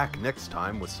 I'll be back next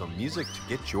time with some music to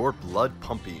get your blood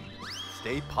pumping.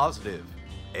 Stay positive.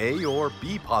 A or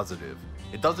B positive.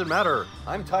 It doesn't matter.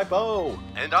 I'm Type O,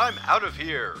 and I'm out of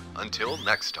here. Until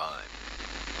next time.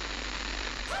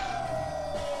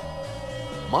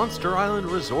 Monster Island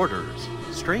Resorters.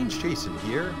 Strange Jason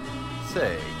here.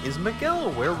 Say, is Miguel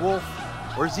a werewolf?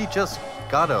 Or has he just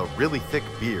got a really thick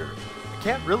beard? I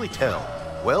can't really tell.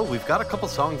 Well, we've got a couple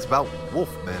songs about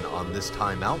wolfmen on this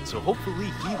time out, so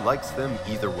hopefully he likes them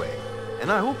either way.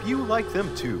 And I hope you like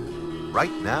them too.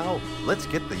 Right now, let's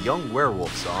get the young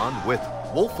werewolves on with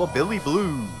Wolf-a-Billy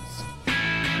Blues.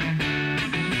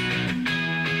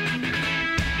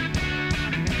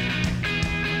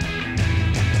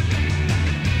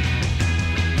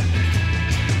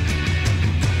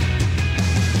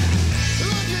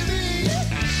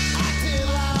 I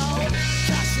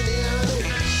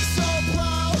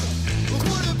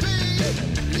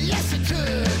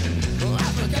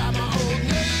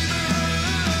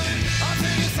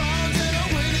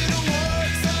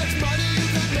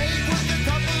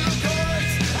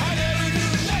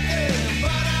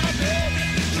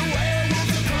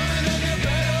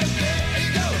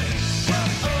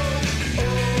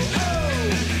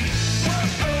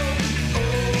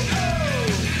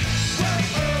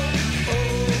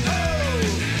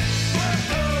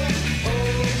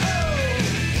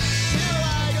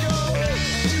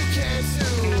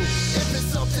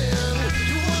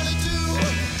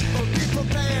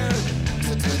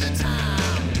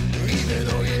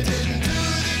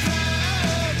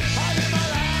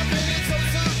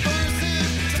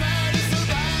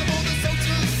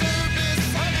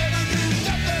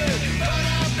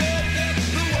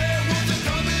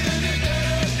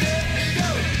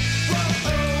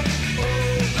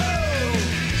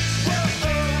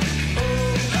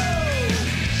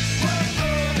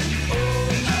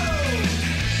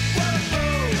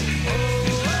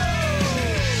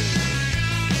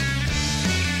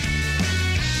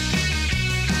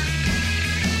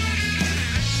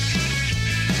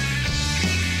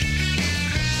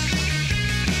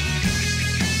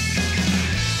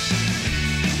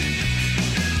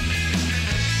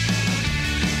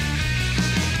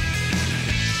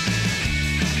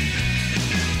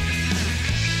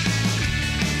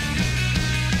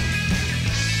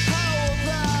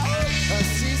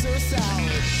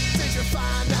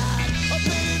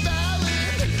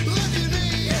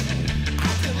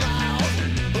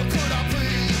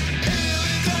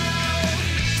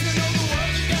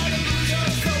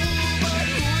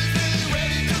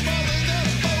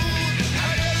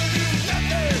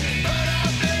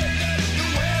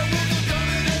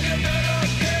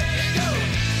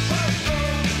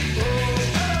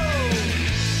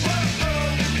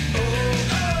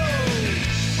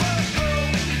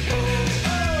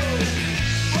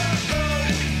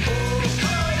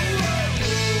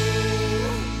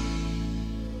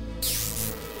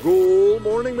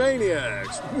morning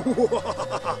maniacs.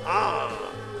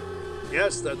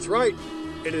 Yes, that's right.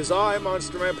 It is I,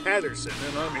 Monster Man Patterson,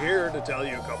 and I'm here to tell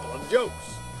you a couple of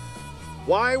jokes.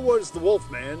 Why was the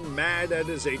Wolfman mad at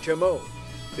his HMO?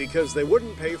 Because they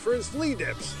wouldn't pay for his flea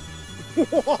dips.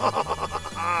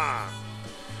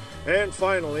 And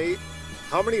finally,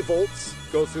 how many volts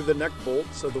go through the neck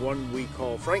bolts of the one we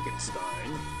call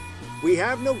Frankenstein? We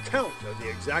have no count of the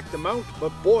exact amount,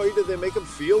 but boy, do they make him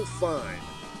feel fine.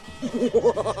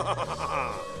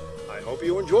 I hope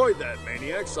you enjoyed that,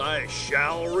 maniacs. I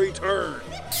shall return.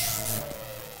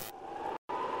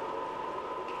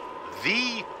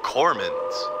 The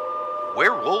Cormans.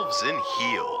 Werewolves in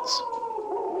Heels.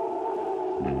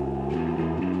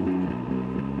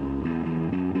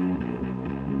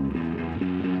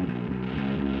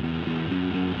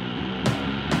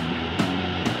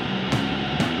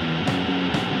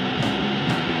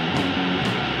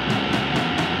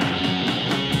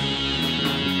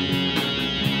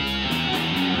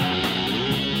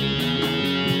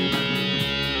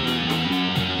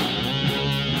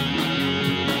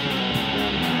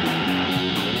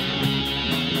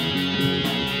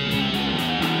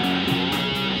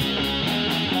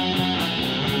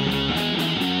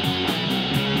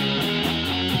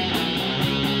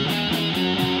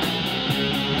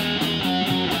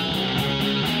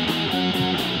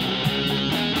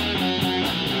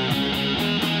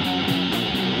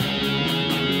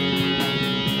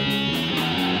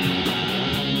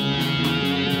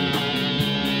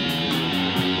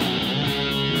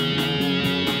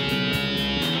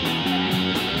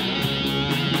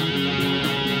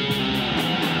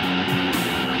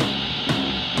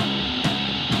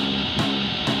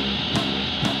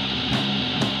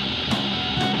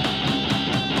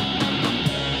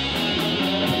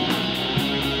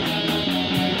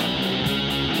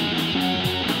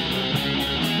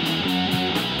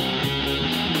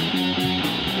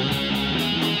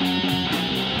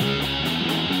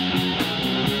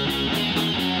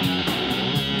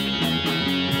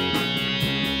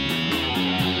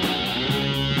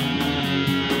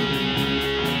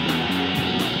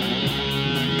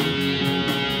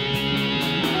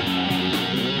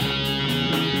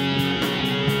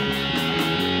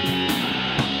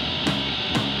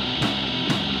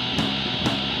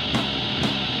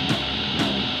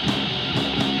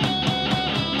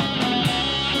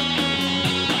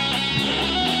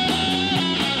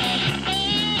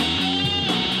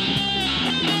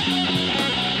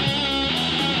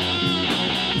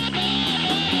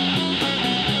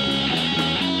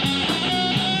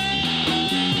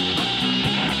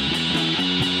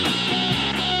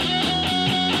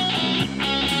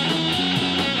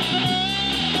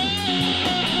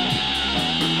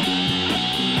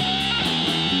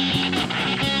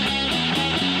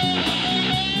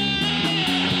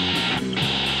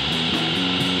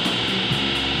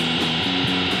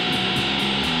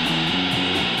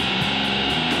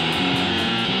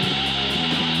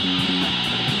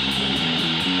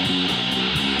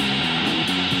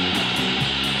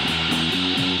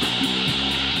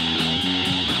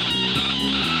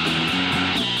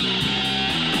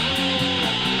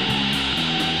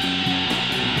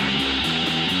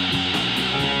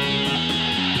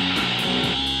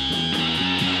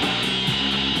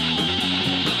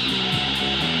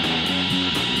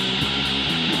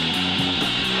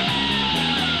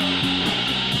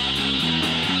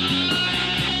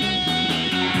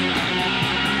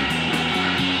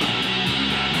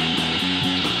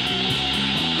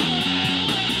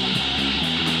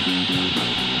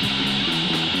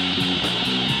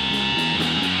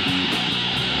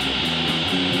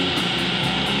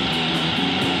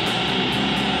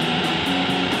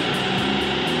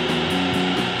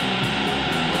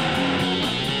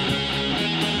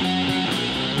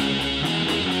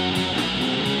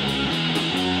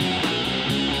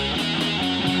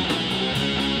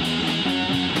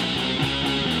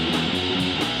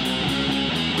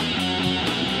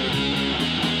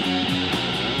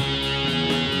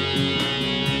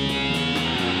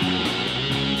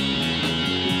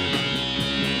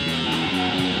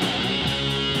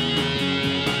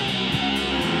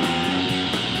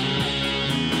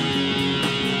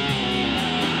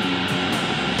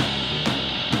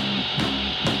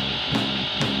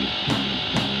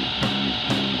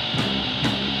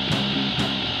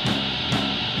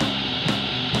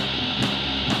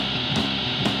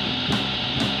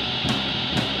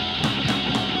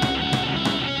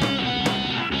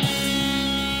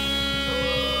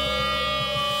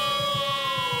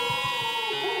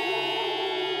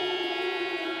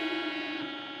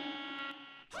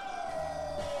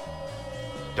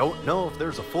 Don't know if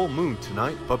there's a full moon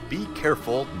tonight, but be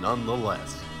careful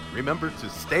nonetheless. Remember to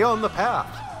stay on the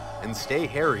path and stay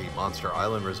hairy, Monster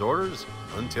Island Resorters.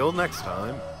 Until next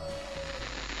time.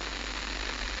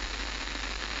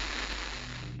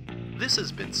 This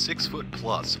has been 6 Foot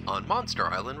Plus on Monster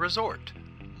Island Resort.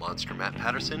 Monster Matt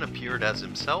Patterson appeared as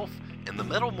himself, and The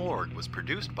Metal Morgue was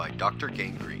produced by Dr.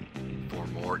 Gangrene. For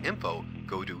more info,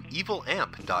 go to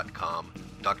evilamp.com,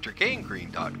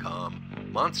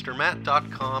 drgangrene.com,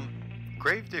 monstermatt.com,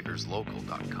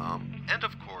 gravediggerslocal.com, and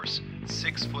of course,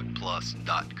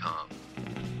 6footplus.com.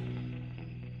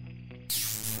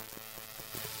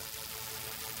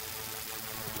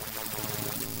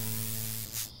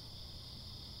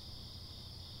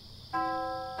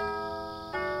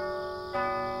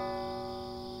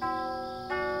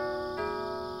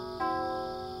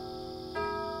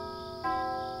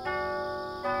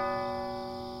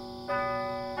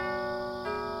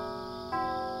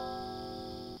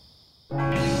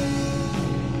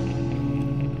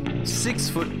 Six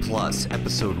Foot Plus,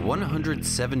 episode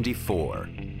 174,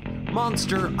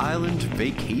 Monster Island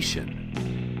Vacation.